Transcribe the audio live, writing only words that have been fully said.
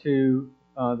to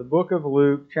the book of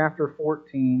Luke, chapter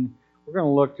 14. We're going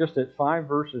to look just at 5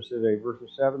 verses today, verses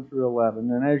 7 through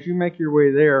 11. And as you make your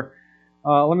way there,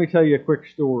 let me tell you a quick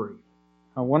story.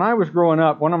 When I was growing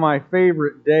up, one of my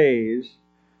favorite days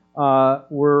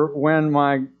were when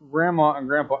my grandma and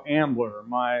grandpa Ambler,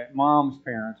 my mom's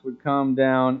parents, would come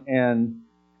down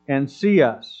and see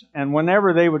us. And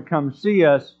whenever they would come see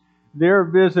us, their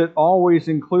visit always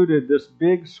included this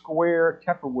big square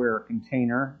Tupperware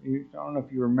container. I don't know if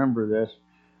you remember this,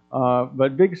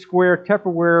 but big square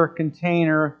Tupperware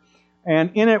container,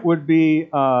 and in it would be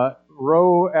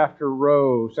row after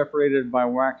row, separated by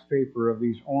wax paper, of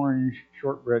these orange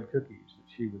shortbread cookies that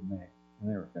she would make,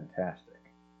 and they were fantastic.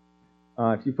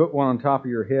 If you put one on top of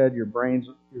your head, your brains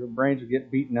would get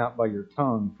beaten out by your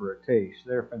tongue for a taste.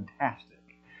 They're fantastic.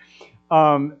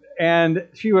 And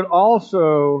she would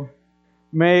also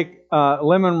make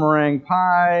lemon meringue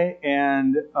pie,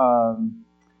 and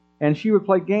she would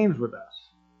play games with us.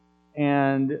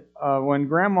 And when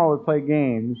Grandma would play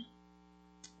games,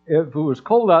 if it was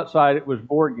cold outside, it was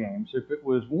board games. If it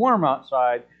was warm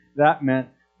outside, that meant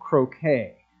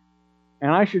croquet. And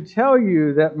I should tell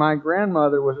you that my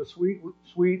grandmother was a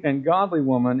sweet and godly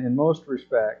woman in most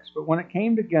respects, but when it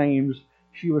came to games,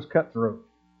 she was cutthroat.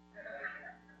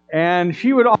 And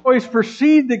she would always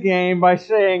precede the game by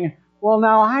saying, "Well,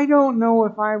 now I don't know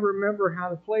if I remember how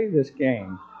to play this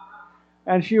game."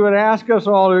 And she would ask us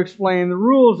all to explain the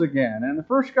rules again. And the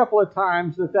first couple of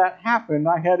times that happened,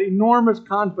 I had enormous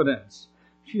confidence.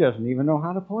 She doesn't even know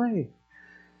how to play.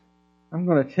 I'm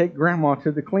going to take Grandma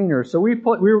to the cleaner. So we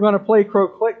were going to play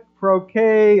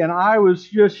croquet, and I was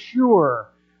just sure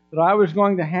that I was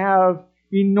going to have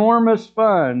enormous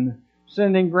fun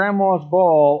sending Grandma's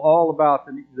ball all about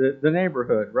the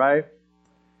neighborhood, right?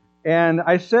 And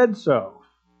I said so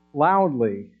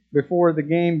loudly before the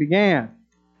game began.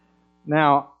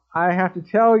 Now, I have to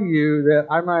tell you that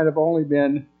I might have only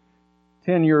been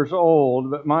 10 years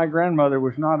old, but my grandmother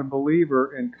was not a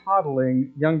believer in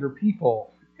coddling younger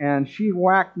people. And she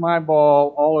whacked my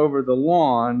ball all over the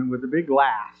lawn with a big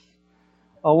laugh,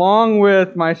 along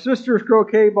with my sister's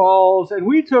croquet balls, and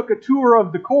we took a tour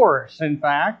of the course, in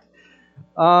fact.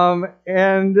 And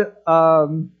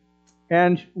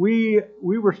we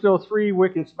were still 3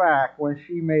 wickets back when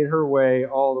she made her way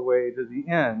all the way to the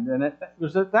end. And it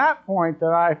was at that point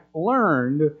that I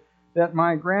learned that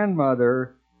my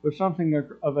grandmother was something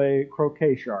of a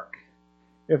croquet shark,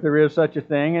 if there is such a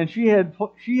thing. And she had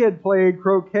played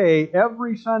croquet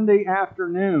every Sunday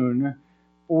afternoon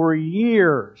for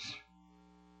years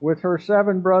with her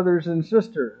 7 brothers and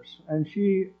sisters. And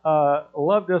she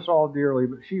loved us all dearly,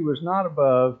 but she was not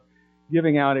above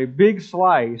giving out a big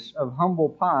slice of humble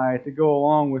pie to go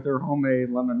along with her homemade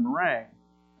lemon meringue.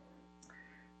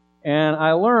 And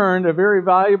I learned a very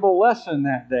valuable lesson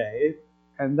that day,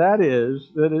 and that is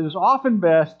that it is often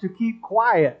best to keep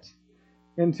quiet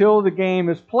until the game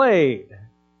is played.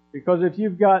 Because if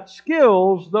you've got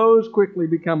skills, those quickly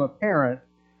become apparent.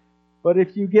 But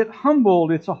if you get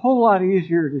humbled, it's a whole lot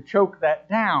easier to choke that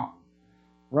down,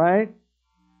 right?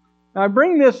 Now, I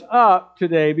bring this up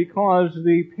today because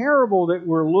the parable that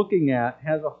we're looking at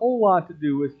has a whole lot to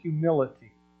do with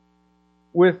humility,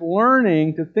 with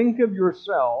learning to think of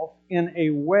yourself in a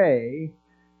way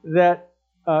that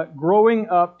growing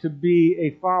up to be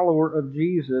a follower of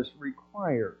Jesus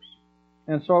requires.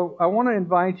 And so I want to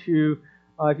invite you,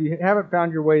 if you haven't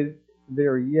found your way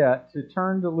there yet, to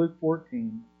turn to Luke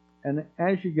 14. And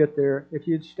as you get there, if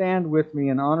you'd stand with me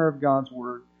in honor of God's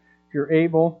Word, if you're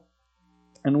able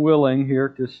and willing here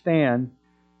to stand,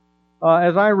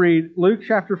 as I read Luke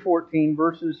chapter 14,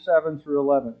 verses 7 through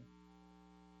 11.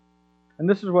 And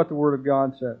this is what the Word of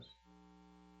God says.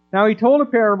 Now he told a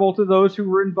parable to those who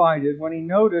were invited when he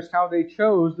noticed how they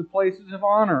chose the places of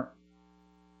honor,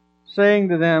 saying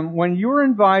to them, "When you are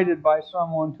invited by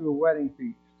someone to a wedding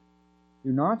feast,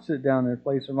 do not sit down in a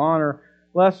place of honor,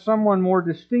 lest someone more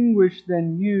distinguished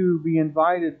than you be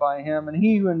invited by him, and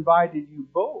he who invited you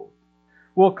both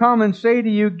will come and say to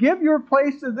you, 'Give your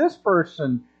place to this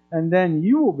person,' and then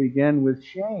you will begin with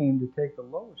shame to take the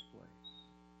lowest place.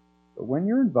 But when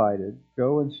you're invited,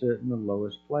 go and sit in the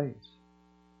lowest place,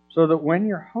 so that when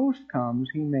your host comes,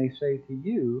 he may say to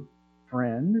you,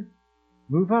 'Friend,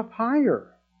 move up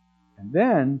higher.' And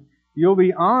then you'll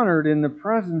be honored in the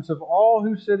presence of all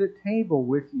who sit at table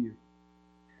with you.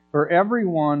 For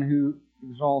everyone who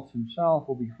exalts himself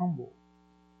will be humbled.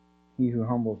 He who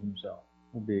humbles himself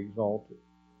will be exalted."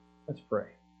 Let's pray.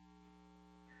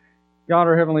 God,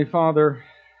 our Heavenly Father,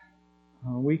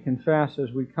 we confess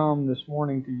as we come this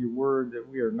morning to your Word that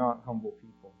we are not humble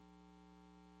people.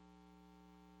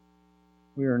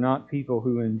 We are not people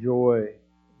who enjoy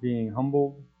being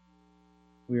humbled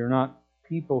We are not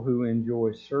people who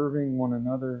enjoy serving one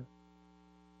another.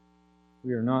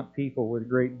 We are not people with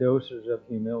great doses of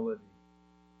humility.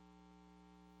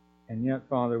 And yet,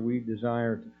 Father, we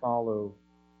desire to follow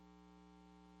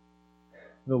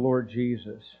the Lord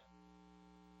Jesus,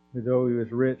 who though He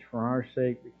was rich for our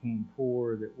sake became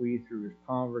poor, that we through His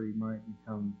poverty might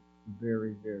become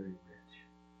very, very rich.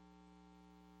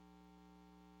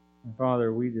 And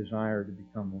Father, we desire to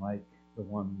become like the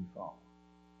one we follow.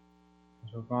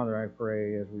 So, Father, I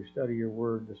pray as we study your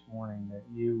word this morning that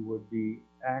you would be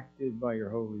acted by your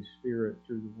Holy Spirit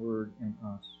through the word in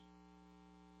us,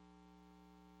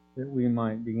 that we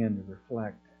might begin to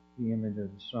reflect the image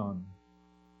of the Son,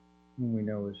 whom we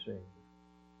know as Savior.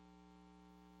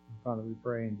 And Father, we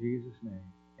pray in Jesus' name.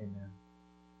 Amen.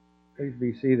 Please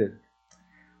be seated.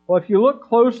 Well, if you look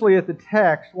closely at the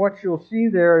text, what you'll see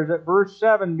there is that verse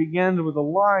 7 begins with a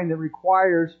line that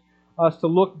requires us to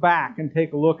look back and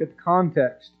take a look at the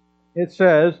context. It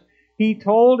says, He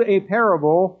told a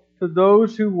parable to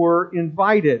those who were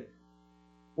invited,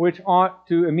 which ought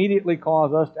to immediately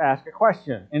cause us to ask a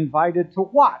question. Invited to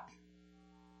what?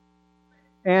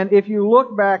 And if you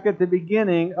look back at the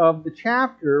beginning of the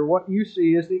chapter, what you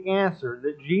see is the answer,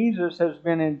 that Jesus has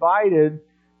been invited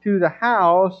to the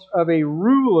house of a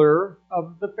ruler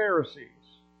of the Pharisees.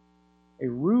 A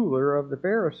ruler of the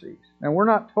Pharisees. Now, we're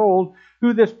not told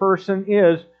who this person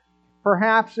is.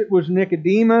 Perhaps it was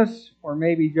Nicodemus, or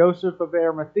maybe Joseph of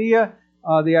Arimathea.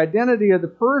 The identity of the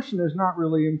person is not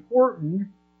really important,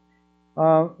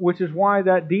 which is why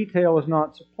that detail is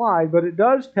not supplied. But it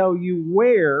does tell you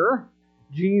where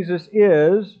Jesus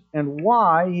is and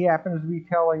why he happens to be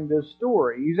telling this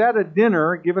story. He's at a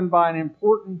dinner given by an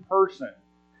important person,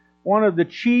 one of the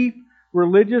chief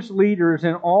religious leaders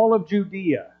in all of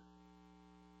Judea.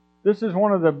 This is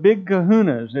one of the big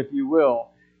kahunas, if you will,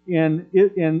 in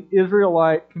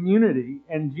Israelite community,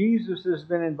 and Jesus has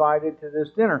been invited to this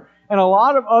dinner. And a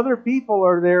lot of other people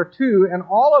are there too, and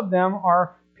all of them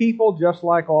are people just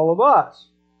like all of us.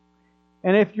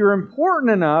 And if you're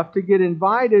important enough to get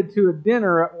invited to a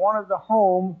dinner at the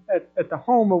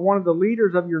home of one of the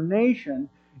leaders of your nation,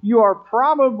 you are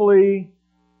probably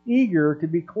eager to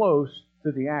be close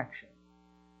to the action.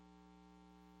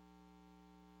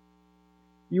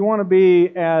 You want to be,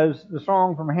 as the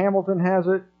song from Hamilton has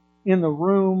it, in the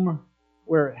room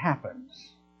where it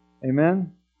happens.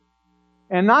 Amen?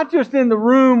 And not just in the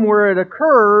room where it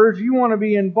occurs, you want to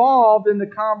be involved in the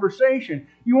conversation.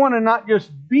 You want to not just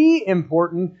be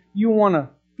important, you want to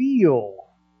feel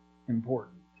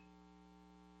important.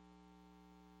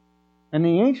 In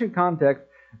the ancient context,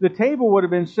 the table would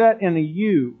have been set in a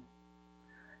U,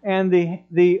 and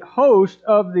the host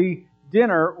of the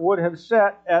dinner would have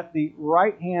sat at the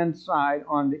right-hand side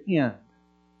on the end,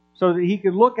 so that he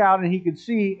could look out and he could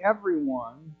see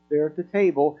everyone there at the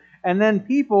table, and then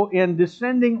people in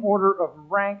descending order of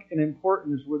rank and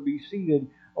importance would be seated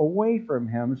away from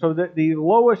him, so that the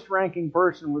lowest ranking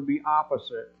person would be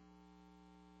opposite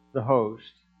the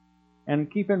host. And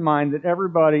keep in mind that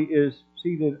everybody is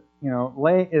seated,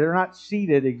 they're not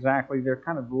seated exactly, they're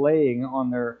kind of laying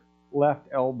on their left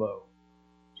elbow.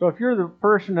 So if you're the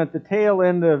person at the tail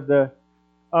end of the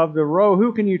row,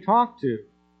 who can you talk to?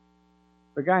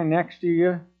 The guy next to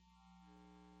you?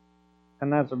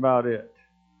 And that's about it.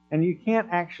 And you can't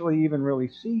actually even really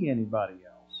see anybody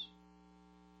else,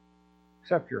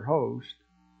 except your host.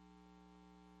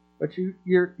 But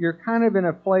you're kind of in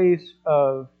a place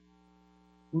of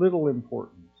little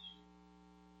importance.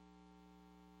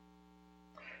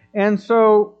 And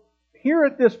so here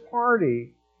at this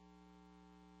party,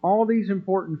 all these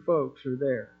important folks are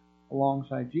there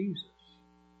alongside Jesus.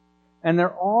 And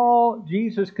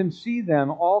Jesus can see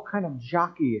them all kind of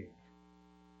jockeying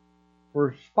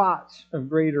for spots of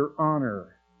greater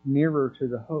honor nearer to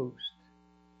the host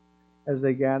as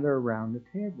they gather around the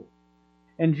table.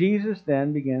 And Jesus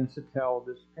then begins to tell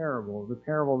this parable, the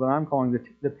parable that I'm calling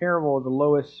the parable of the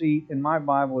lowest seat. In my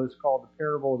Bible, it's called the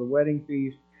parable of the wedding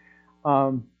feast.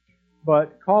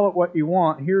 But call it what you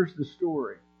want. Here's the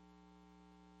story.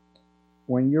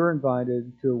 When you're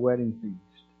invited to a wedding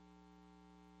feast,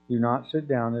 do not sit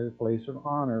down at a place of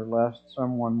honor, lest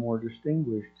someone more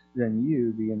distinguished than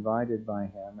you be invited by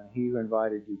him, and he who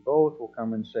invited you both will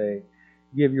come and say,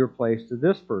 "Give your place to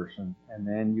this person," and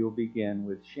then you'll begin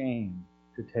with shame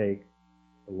to take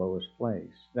the lowest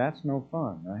place. That's no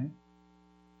fun, right?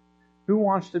 Who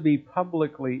wants to be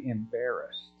publicly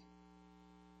embarrassed?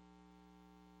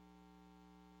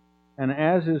 And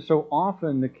as is so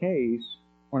often the case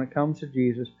when it comes to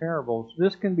Jesus' parables,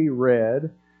 this can be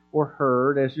read or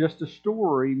heard as just a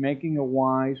story making a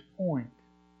wise point.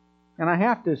 And I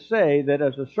have to say that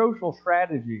as a social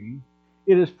strategy,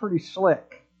 it is pretty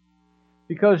slick.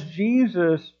 Because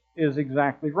Jesus is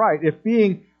exactly right. If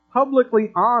being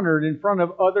publicly honored in front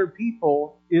of other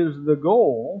people is the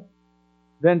goal,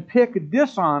 then pick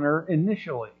dishonor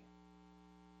initially.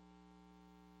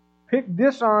 Pick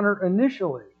dishonor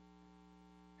initially.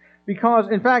 Because,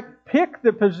 in fact, pick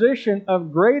the position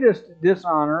of greatest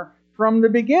dishonor from the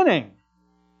beginning.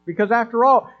 Because after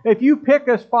all, if you pick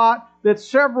a spot that's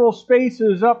several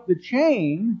spaces up the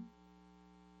chain,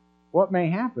 what may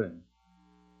happen?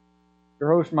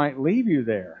 Your host might leave you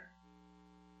there.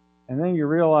 And then you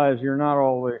realize you're not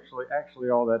all actually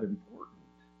all that important.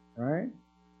 Right?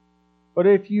 But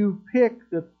if you pick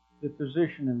the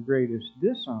position of greatest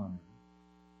dishonor,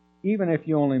 even if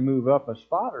you only move up a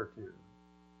spot or two,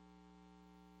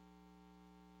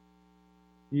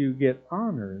 you get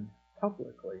honored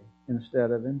publicly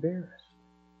instead of embarrassed.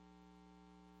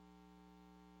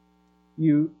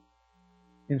 You,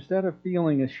 instead of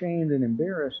feeling ashamed and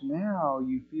embarrassed, now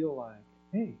you feel like,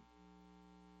 hey,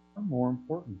 I'm more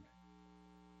important.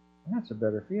 And that's a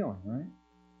better feeling, right?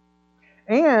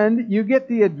 And you get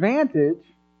the advantage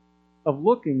of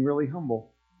looking really humble,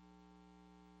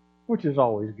 which is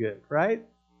always good, right?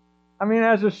 I mean,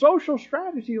 as a social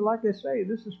strategy, like I say,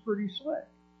 this is pretty slick.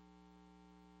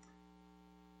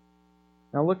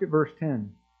 Now look at verse 10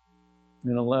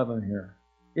 and 11 here.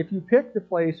 If you pick the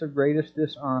place of greatest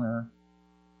dishonor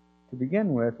to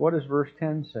begin with, what does verse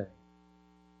 10 say?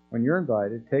 When you're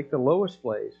invited, take the lowest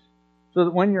place, so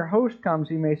that when your host comes,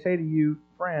 he may say to you,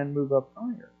 friend, move up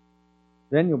higher.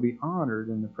 Then you'll be honored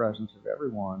in the presence of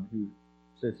everyone who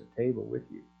sits at table with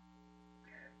you.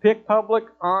 Pick public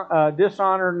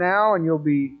dishonor now, and you'll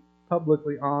be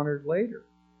publicly honored later.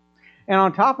 And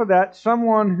on top of that,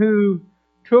 someone who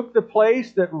took the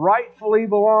place that rightfully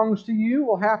belongs to you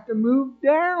will have to move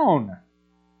down.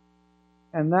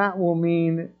 And that will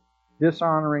mean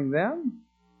dishonoring them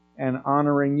and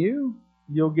honoring you.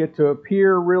 You'll get to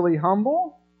appear really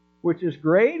humble, which is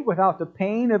great, without the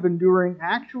pain of enduring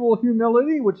actual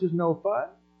humility, which is no fun.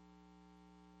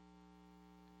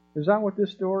 Is that what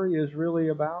this story is really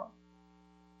about?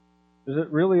 Is it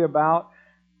really about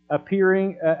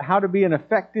appearing, how to be an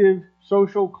effective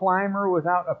social climber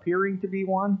without appearing to be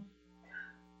one?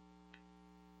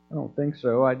 I don't think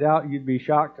so. I doubt you'd be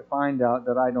shocked to find out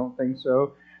that I don't think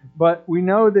so. But we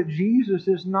know that Jesus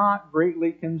is not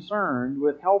greatly concerned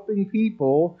with helping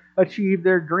people achieve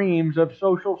their dreams of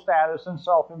social status and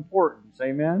self-importance.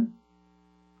 Amen?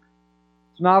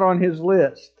 It's not on His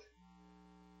list.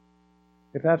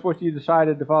 If that's what you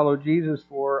decided to follow Jesus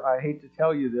for, I hate to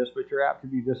tell you this, but you're apt to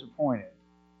be disappointed.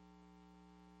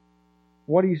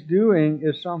 What He's doing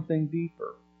is something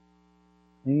deeper.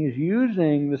 And He is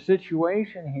using the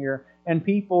situation here and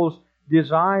people's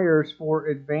desires for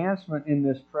advancement in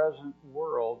this present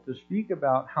world to speak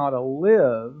about how to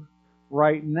live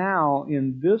right now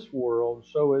in this world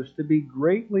so as to be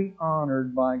greatly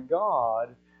honored by God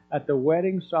at the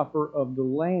wedding supper of the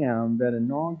Lamb that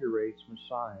inaugurates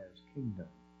Messiah's kingdom.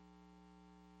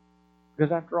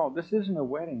 Because after all, this isn't a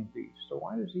wedding feast. So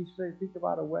why does He speak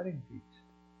about a wedding feast?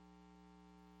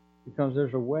 Because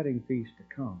there's a wedding feast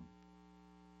to come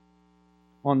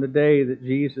on the day that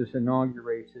Jesus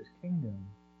inaugurates His kingdom.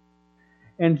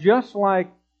 And just like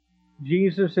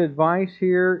Jesus' advice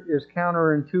here is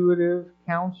counterintuitive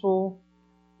counsel,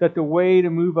 that the way to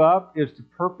move up is to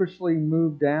purposely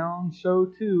move down, so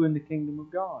too in the kingdom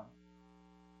of God.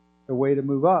 The way to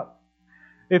move up.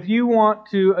 If you want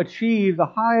to achieve the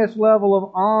highest level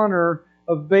of honor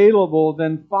available,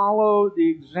 then follow the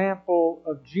example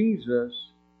of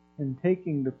Jesus in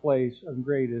taking the place of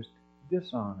greatest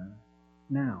dishonor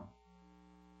now.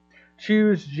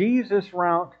 Choose Jesus'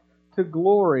 route to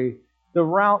glory, the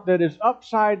route that is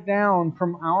upside down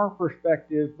from our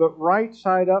perspective, but right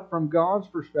side up from God's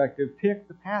perspective. Pick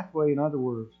the pathway, in other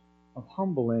words, of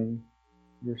humbling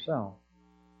yourself.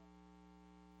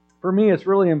 For me, it's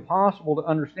really impossible to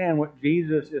understand what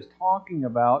Jesus is talking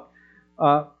about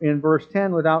in verse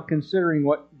 10 without considering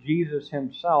what Jesus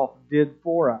Himself did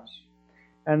for us.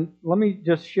 And let me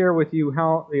just share with you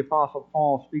how the Apostle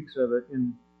Paul speaks of it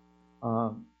in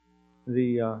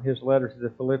his letter to the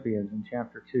Philippians in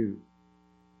chapter 2.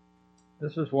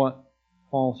 This is what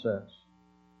Paul says.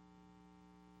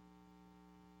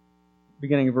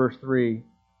 Beginning of verse 3,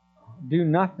 do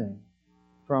nothing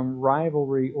from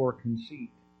rivalry or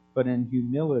conceit, but in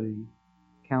humility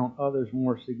count others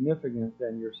more significant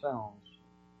than yourselves.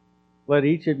 Let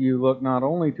each of you look not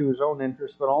only to his own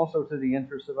interests, but also to the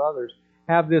interests of others.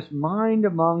 Have this mind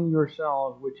among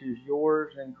yourselves, which is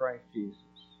yours in Christ Jesus,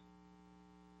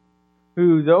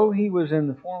 who, though He was in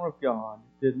the form of God,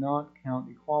 did not count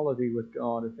equality with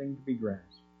God a thing to be grasped,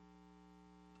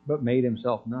 but made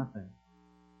himself nothing,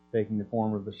 taking the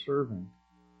form of a servant,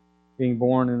 being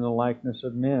born in the likeness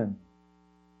of men,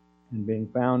 and being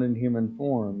found in human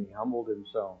form, he humbled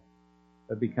himself,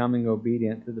 by becoming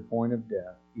obedient to the point of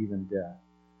death, even death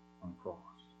on the cross.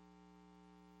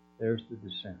 There's the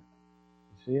descent.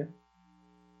 You see it?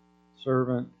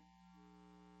 Servant,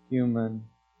 human,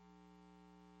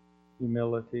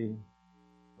 humility,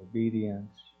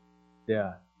 obedience,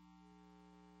 death,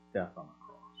 death on the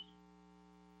cross.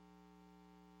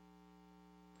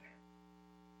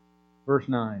 Verse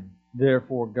 9,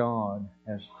 therefore God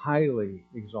has highly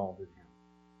exalted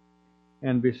him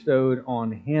and bestowed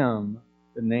on him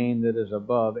the name that is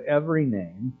above every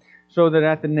name, so that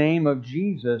at the name of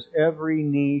Jesus every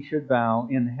knee should bow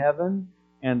in heaven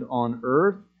and on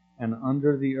earth and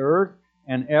under the earth,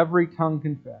 and every tongue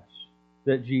confess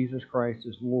that Jesus Christ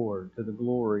is Lord, to the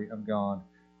glory of God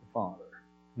the Father.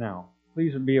 Now,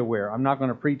 please be aware, I'm not going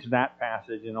to preach that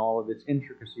passage in all of its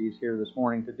intricacies here this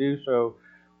morning. To do so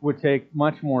would take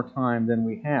much more time than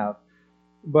we have.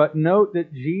 But note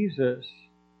that Jesus,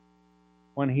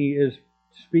 when he is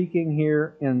speaking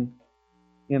here in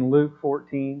Luke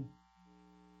 14,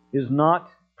 is not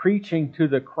preaching to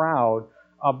the crowd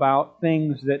about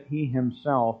things that he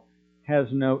himself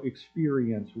has no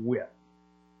experience with.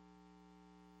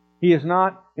 He is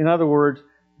not, in other words,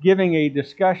 giving a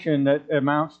discussion that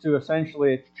amounts to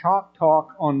essentially a chalk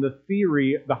talk on the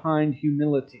theory behind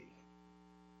humility.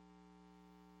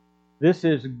 This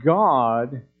is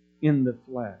God in the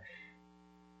flesh,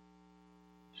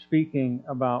 speaking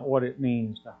about what it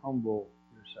means to humble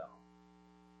yourself.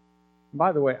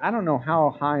 By the way, I don't know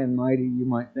how high and mighty you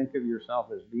might think of yourself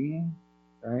as being,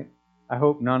 right? I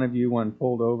hope none of you, when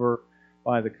pulled over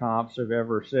by the cops, have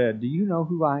ever said, "Do you know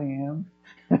who I am?"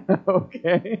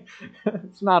 Okay?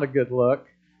 It's not a good look.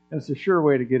 It's a sure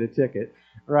way to get a ticket,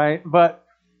 right? But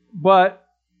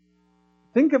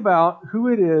think about who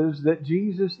it is that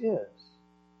Jesus is.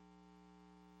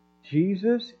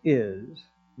 Jesus is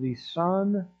the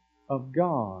Son of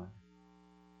God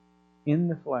in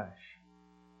the flesh.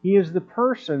 He is the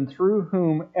person through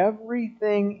whom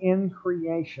everything in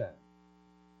creation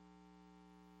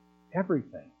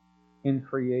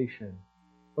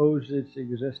owes its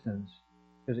existence,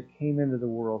 because it came into the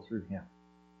world through him.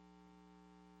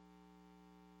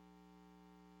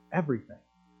 Everything.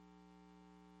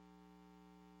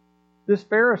 This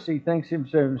Pharisee thinks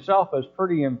himself as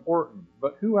pretty important,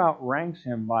 but who outranks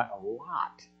him by a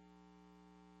lot?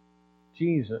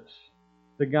 Jesus,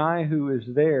 the guy who is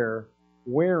there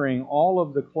wearing all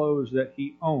of the clothes that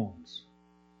he owns.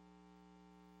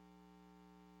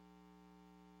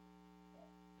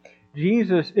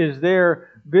 Jesus is there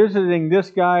visiting this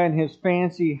guy in his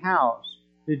fancy house.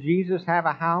 Did Jesus have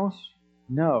a house?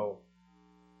 No.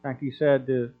 In fact, he said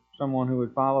to someone who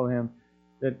would follow him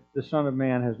that the Son of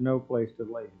Man has no place to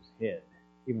lay his head.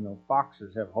 Even though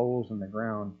foxes have holes in the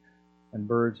ground and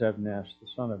birds have nests, the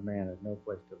Son of Man has no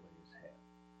place to lay his head.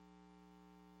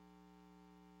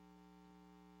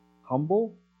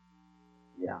 Humble?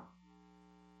 Yeah.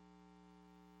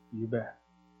 You bet.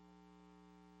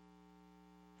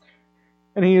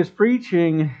 And he is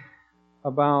preaching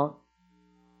about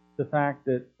the fact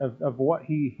that of what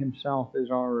he himself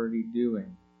is already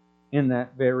doing in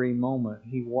that very moment.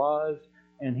 He was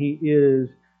and he is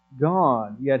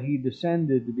God, yet he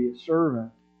descended to be a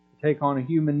servant, to take on a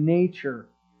human nature,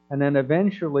 and then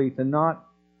eventually to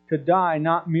die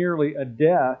not merely a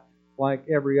death like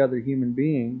every other human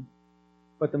being,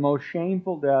 but the most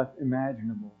shameful death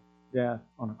imaginable, death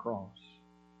on a cross.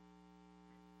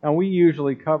 Now, we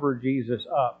usually cover Jesus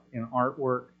up in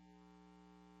artwork.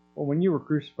 Well, when you were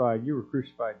crucified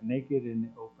naked in the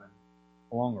open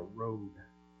along a road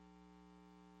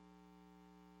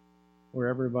where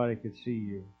everybody could see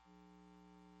you.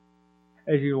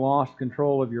 As you lost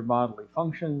control of your bodily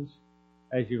functions,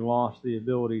 as you lost the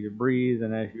ability to breathe,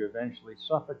 and as you eventually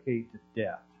suffocate to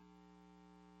death.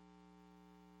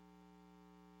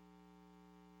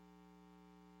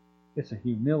 It's a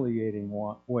humiliating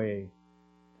way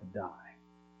to die.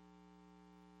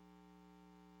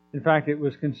 In fact, it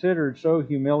was considered so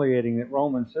humiliating that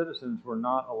Roman citizens were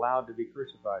not allowed to be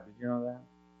crucified. Did you know that?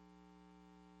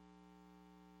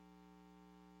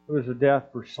 It was a death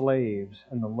for slaves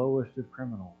and the lowest of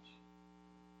criminals.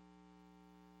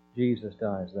 Jesus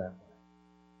dies that way.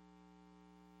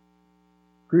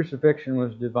 Crucifixion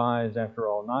was devised, after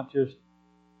all, not just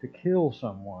to kill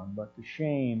someone, but to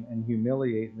shame and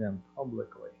humiliate them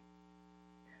publicly.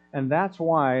 And that's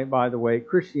why, by the way,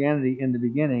 Christianity in the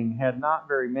beginning had not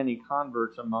very many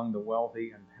converts among the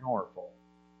wealthy and powerful.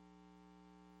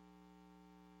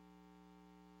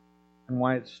 And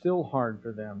why it's still hard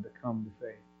for them to come to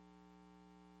faith.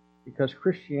 Because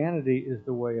Christianity is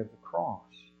the way of the cross.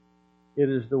 It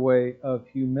is the way of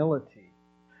humility.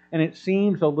 And it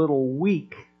seems a little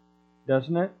weak,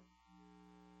 doesn't it?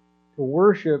 To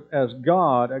worship as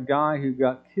God a guy who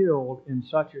got killed in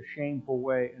such a shameful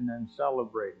way and then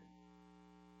celebrate it.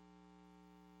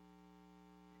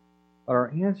 But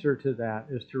our answer to that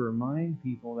is to remind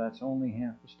people that's only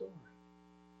half the story.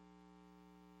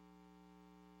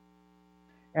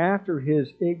 After his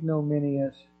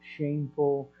ignominious,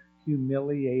 shameful,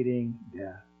 humiliating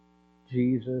death,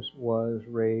 Jesus was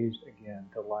raised again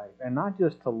to life. And not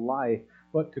just to life,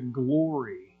 but to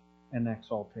glory and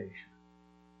exaltation.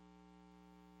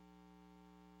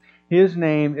 His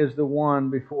name is the one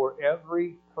before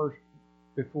every person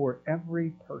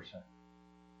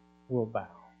will bow.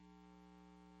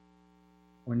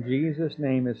 When Jesus'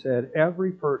 name is said,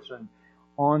 every person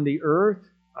on the earth,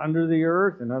 under the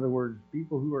earth, in other words,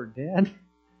 people who are dead,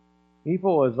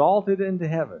 people exalted into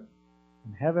heaven,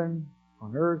 in heaven,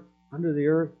 on earth, under the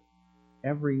earth,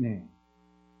 every name,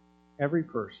 every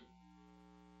person,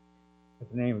 at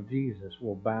the name of Jesus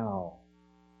will bow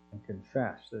and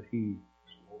confess that He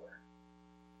is Lord,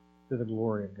 to the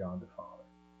glory of God the Father.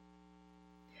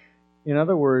 In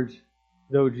other words,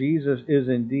 though Jesus is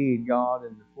indeed God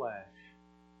in the flesh,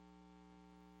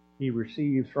 He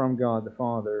receives from God the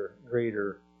Father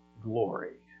greater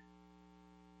glory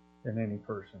than any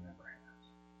person ever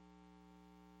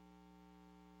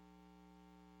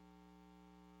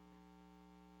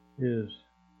has.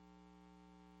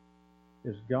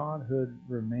 His Godhood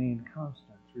remained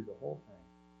constant through the whole thing.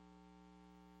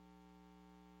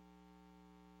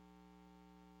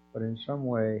 But in some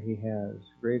way he has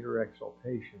greater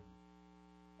exaltation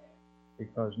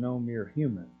because no mere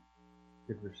human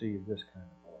could receive this kind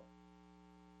of glory.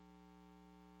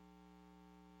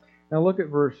 Now look at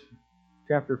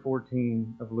chapter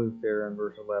 14 of Luke there in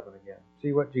verse 11 again.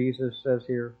 See what Jesus says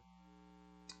here?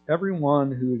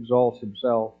 Everyone who exalts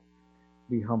himself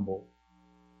be humbled.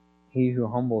 He who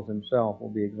humbles himself will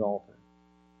be exalted.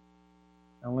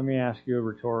 Now let me ask you a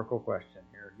rhetorical question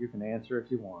here. You can answer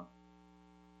if you want.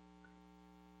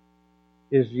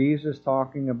 Is Jesus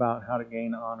talking about how to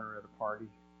gain honor at a party?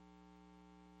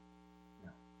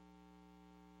 No.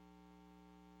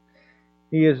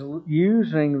 He is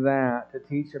using that to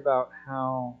teach about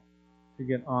how to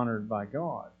get honored by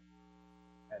God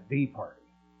at the party.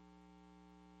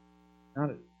 Not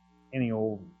at any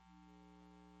old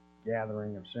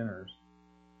gathering of sinners,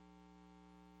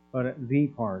 but at the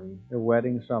party, the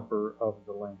wedding supper of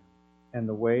the Lamb. And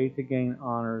the way to gain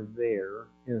honor there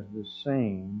is the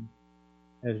same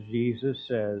as Jesus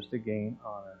says to gain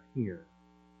honor here.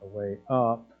 The way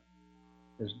up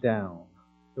is down.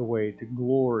 The way to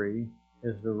glory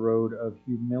is the road of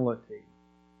humility.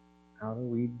 How do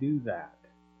we do that?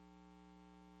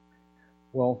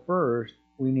 Well, first,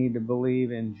 we need to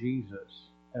believe in Jesus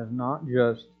as not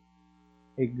just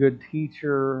a good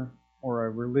teacher or a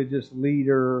religious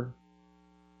leader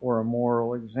or a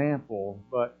moral example,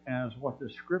 but as what the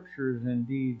Scriptures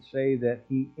indeed say that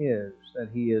He is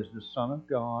the Son of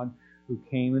God who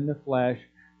came in the flesh,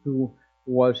 who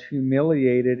was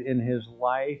humiliated in His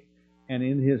life and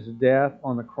in His death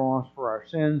on the cross for our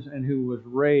sins, and who was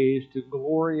raised to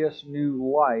glorious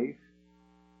new life,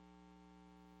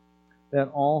 that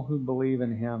all who believe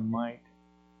in Him might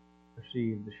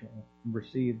receive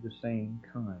the same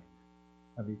kind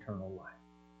of eternal life.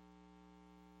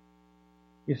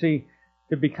 You see,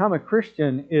 to become a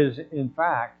Christian is, in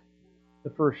fact,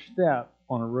 the first step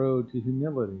on a road to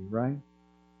humility, right?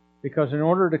 Because in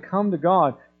order to come to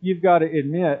God, you've got to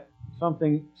admit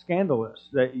something scandalous,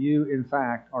 that you, in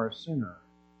fact, are a sinner.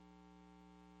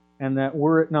 And that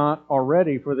were it not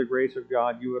already for the grace of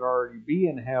God, you would already be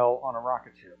in hell on a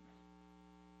rocket ship.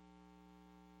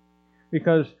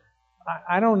 Because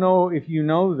I don't know if you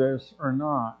know this or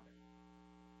not,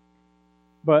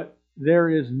 but there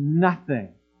is nothing,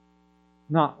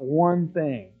 not one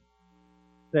thing,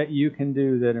 that you can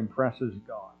do that impresses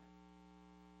God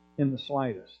in the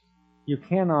slightest. You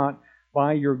cannot,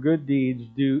 by your good deeds,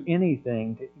 do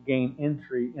anything to gain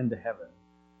entry into heaven.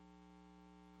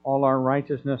 All our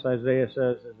righteousness, Isaiah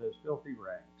says, is as filthy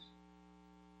rags.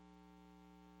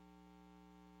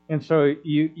 And so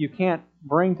you can't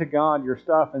bring to God your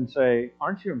stuff and say,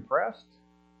 aren't you impressed?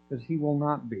 Because He will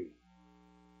not be.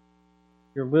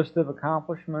 Your list of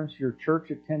accomplishments, your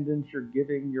church attendance, your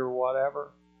giving, your whatever,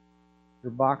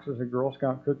 your boxes of Girl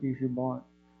Scout cookies you bought.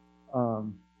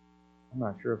 I'm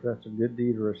not sure if that's a good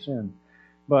deed or a sin.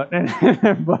 But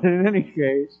in any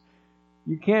case,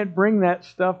 you can't bring that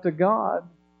stuff to God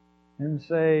and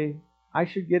say, I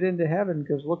should get into heaven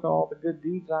because look at all the good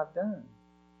deeds I've done.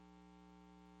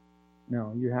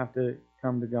 No, you have to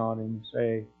come to God and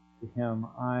say to Him,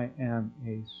 I am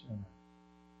a sinner.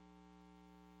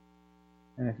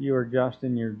 And if you are just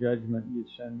in your judgment, you'd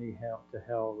send me to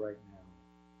hell right now.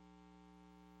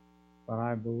 But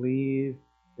I believe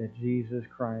that Jesus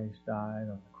Christ died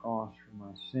on the cross for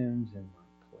my sins in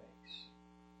my place.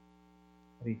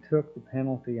 That He took the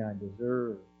penalty I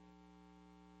deserved.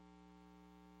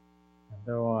 And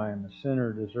though I am a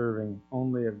sinner deserving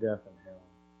only of death and hell,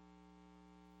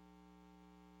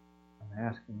 I'm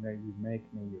asking that you make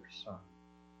me your son.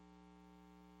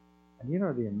 And you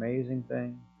know the amazing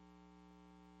thing?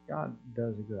 God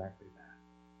does exactly that.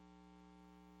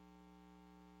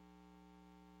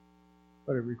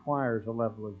 But it requires a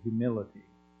level of humility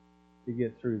to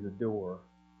get through the door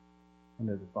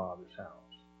into the Father's house.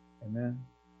 Amen?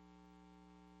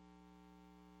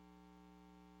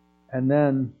 And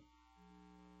then,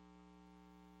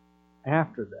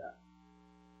 after that,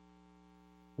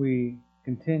 we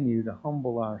continue to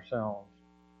humble ourselves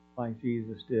like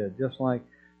Jesus did. Just like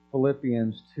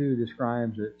Philippians 2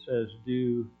 describes it, says,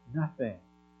 do nothing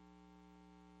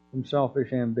from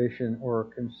selfish ambition or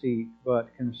conceit, but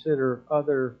consider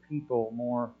other people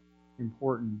more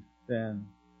important than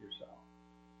yourself.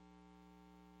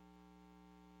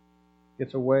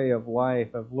 It's a way of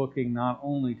life of looking not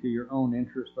only to your own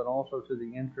interest, but also to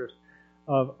the interest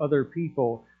of other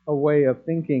people, a way of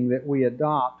thinking that we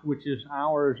adopt, which is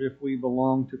ours if we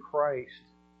belong to Christ.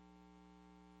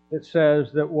 It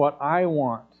says that what I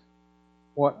want,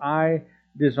 what I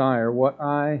desire, what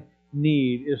I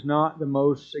need is not the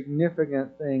most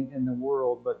significant thing in the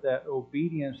world, but that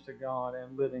obedience to God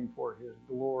and living for His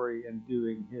glory and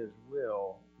doing His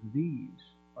will, these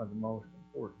are the most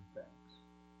important things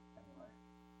in life.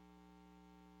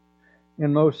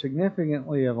 And most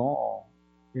significantly of all,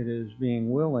 it is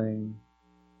being willing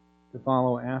to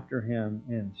follow after Him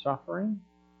in suffering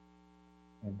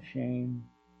and shame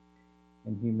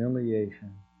and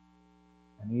humiliation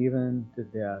and even to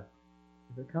death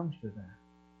if it comes to that.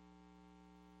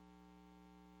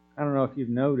 I don't know if you've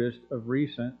noticed of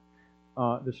recent,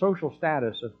 the social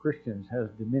status of Christians has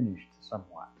diminished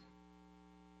somewhat.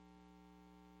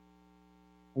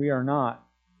 We are not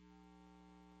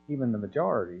even the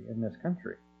majority in this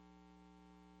country.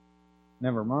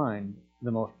 Never mind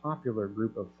the most popular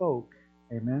group of folk.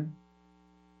 Amen?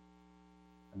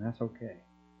 And that's okay.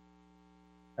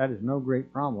 That is no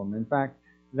great problem. In fact,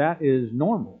 that is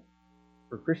normal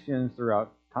for Christians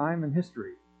throughout time and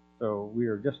history. So we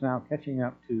are just now catching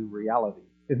up to reality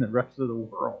in the rest of the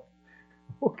world.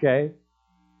 Okay?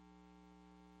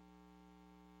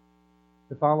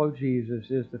 To follow Jesus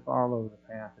is to follow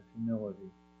the path of humility,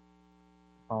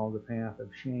 to follow the path of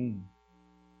shame,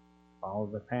 to follow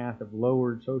the path of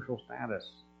lowered social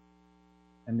status,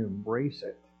 and to embrace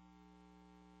it.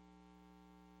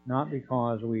 Not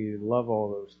because we love all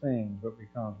those things, but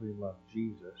because we love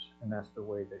Jesus, and that's the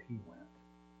way that He went.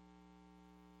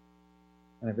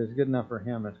 And if it's good enough for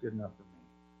Him, it's good enough for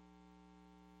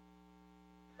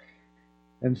me.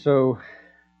 And so,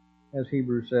 as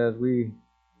Hebrews says, we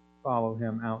follow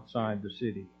Him outside the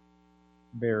city,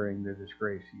 bearing the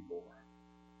disgrace He bore.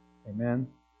 Amen?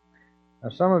 Now,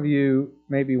 some of you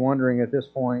may be wondering at this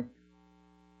point,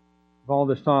 if all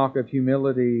this talk of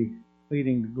humility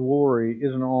leading to glory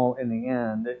isn't all in the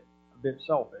end a bit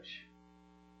selfish.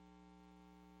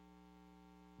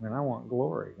 I mean, I want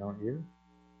glory, don't you?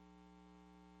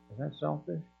 Is that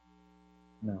selfish?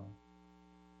 No.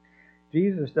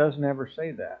 Jesus doesn't ever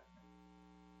say that.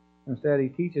 Instead, He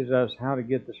teaches us how to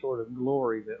get the sort of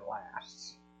glory that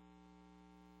lasts,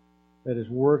 that is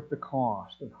worth the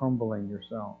cost of humbling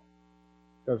yourself.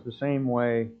 Because the same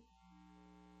way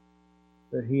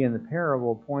that He in the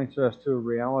parable points us to a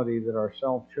reality that our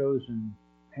self-chosen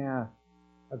path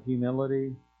of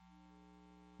humility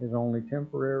is only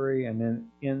temporary and then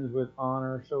ends with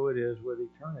honor, so it is with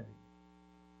eternity.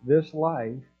 This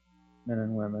life, men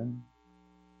and women,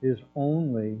 is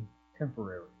only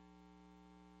temporary.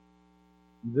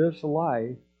 This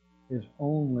life is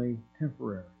only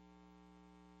temporary.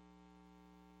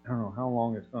 I don't know how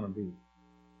long it's going to be.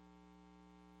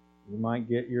 You might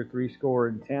get your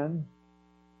 70.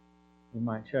 You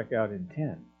might check out in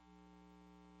 10.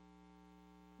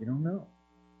 You don't know.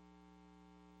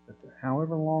 But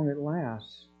however long it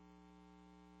lasts,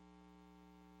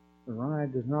 the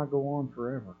ride does not go on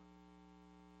forever.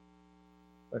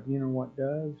 But you know what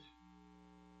does?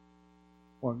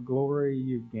 What glory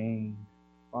you gain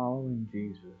following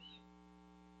Jesus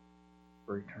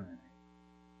for eternity.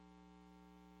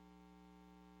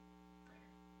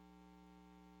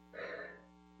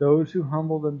 Those who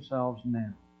humble themselves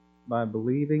now by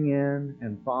believing in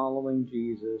and following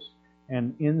Jesus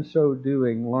And in so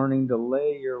doing, learning to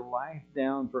lay your life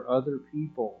down for other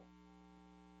people,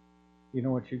 you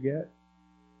know what you get?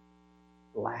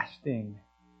 Lasting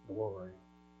glory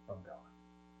from God.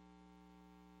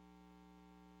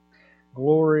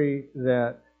 Glory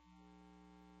that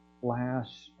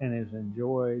lasts and is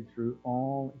enjoyed through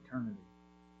all eternity.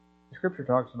 The Scripture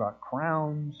talks about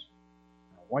crowns,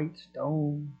 a white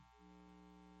stone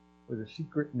with a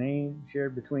secret name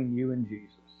shared between you and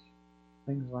Jesus.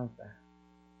 Things like that.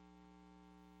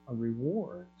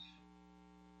 Rewards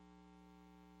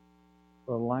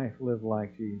for a life lived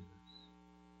like Jesus.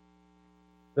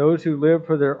 Those who live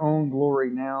for their own glory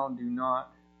now do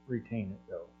not retain it,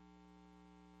 though.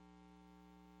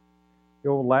 The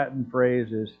old Latin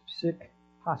phrase is sic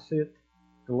passit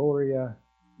gloria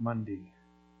mundi.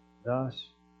 Thus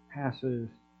passes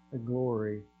the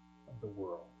glory of the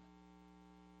world.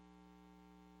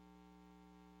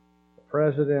 The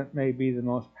president may be the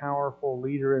most powerful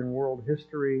leader in world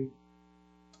history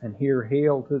and hear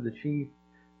hail to the chief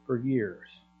for years.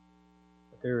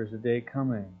 But there is a day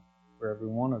coming for every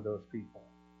one of those people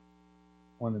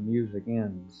when the music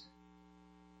ends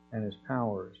and his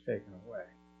power is taken away.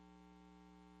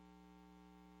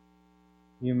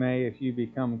 You may, if you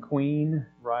become queen,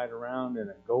 ride around in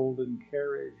a golden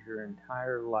carriage your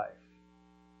entire life.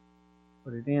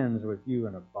 But it ends with you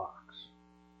in a box.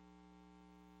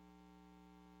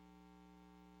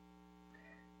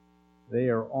 They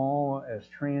are all as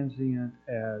transient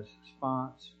as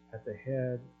spots at the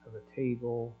head of a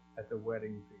table at the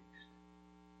wedding feast.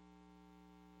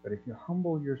 But if you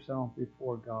humble yourself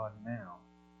before God now,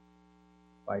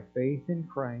 by faith in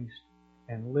Christ,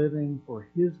 and living for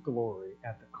His glory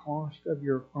at the cost of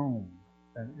your own,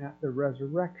 then at the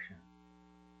resurrection,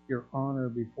 your honor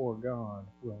before God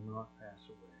will not pass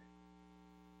away.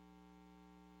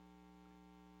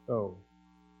 So,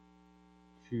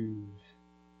 choose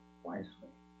wisely,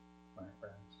 my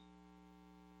friends.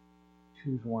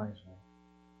 Choose wisely.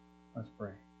 Let's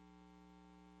pray.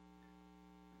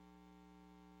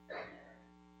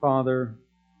 Father,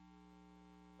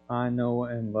 I know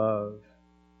and love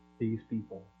these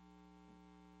people.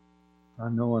 I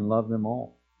know and love them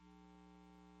all.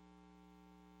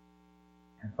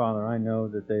 And Father, I know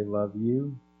that they love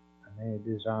you and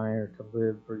they desire to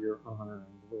live for your honor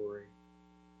and glory.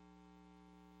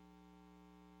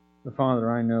 But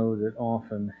Father, I know that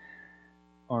often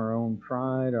our own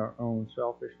pride, our own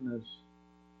selfishness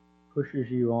pushes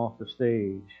you off the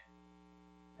stage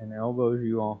and elbows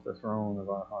you off the throne of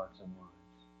our hearts and lives.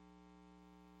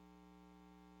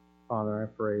 Father,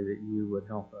 I pray that you would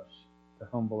help us to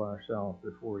humble ourselves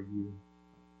before you.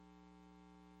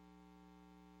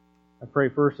 I pray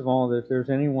first of all that if there's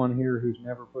anyone here who's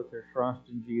never put their trust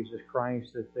in Jesus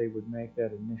Christ, that they would make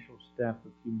that initial step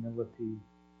of humility,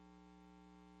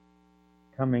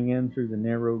 coming in through the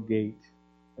narrow gate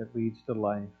that leads to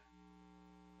life,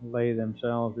 and lay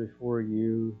themselves before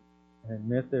you and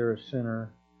admit they're a sinner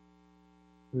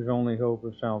whose only hope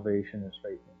of salvation is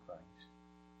faith in Christ.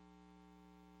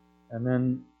 And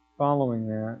then, following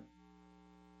that,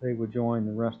 they would join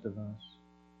the rest of us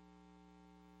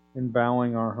in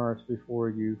bowing our hearts before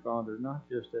you, Father, not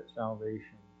just at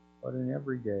salvation, but in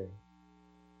every day.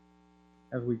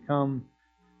 As we come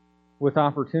with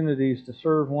opportunities to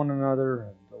serve one another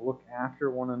and to look after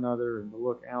one another and to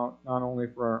look out not only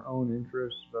for our own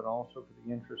interests, but also for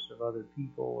the interests of other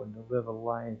people, and to live a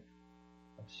life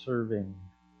of serving.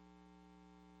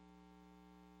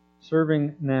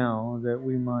 Serving now that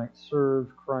we might serve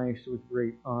Christ with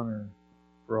great honor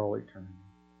for all eternity.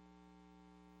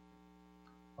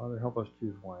 Father, help us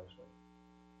choose wisely.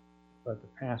 Let the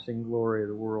passing glory of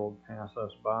the world pass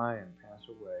us by and pass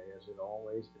away, as it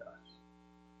always does.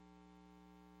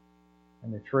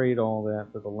 And to trade all that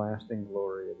for the lasting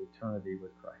glory of eternity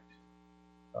with Christ.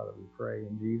 Father, we pray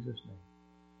in Jesus'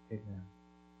 name. Amen.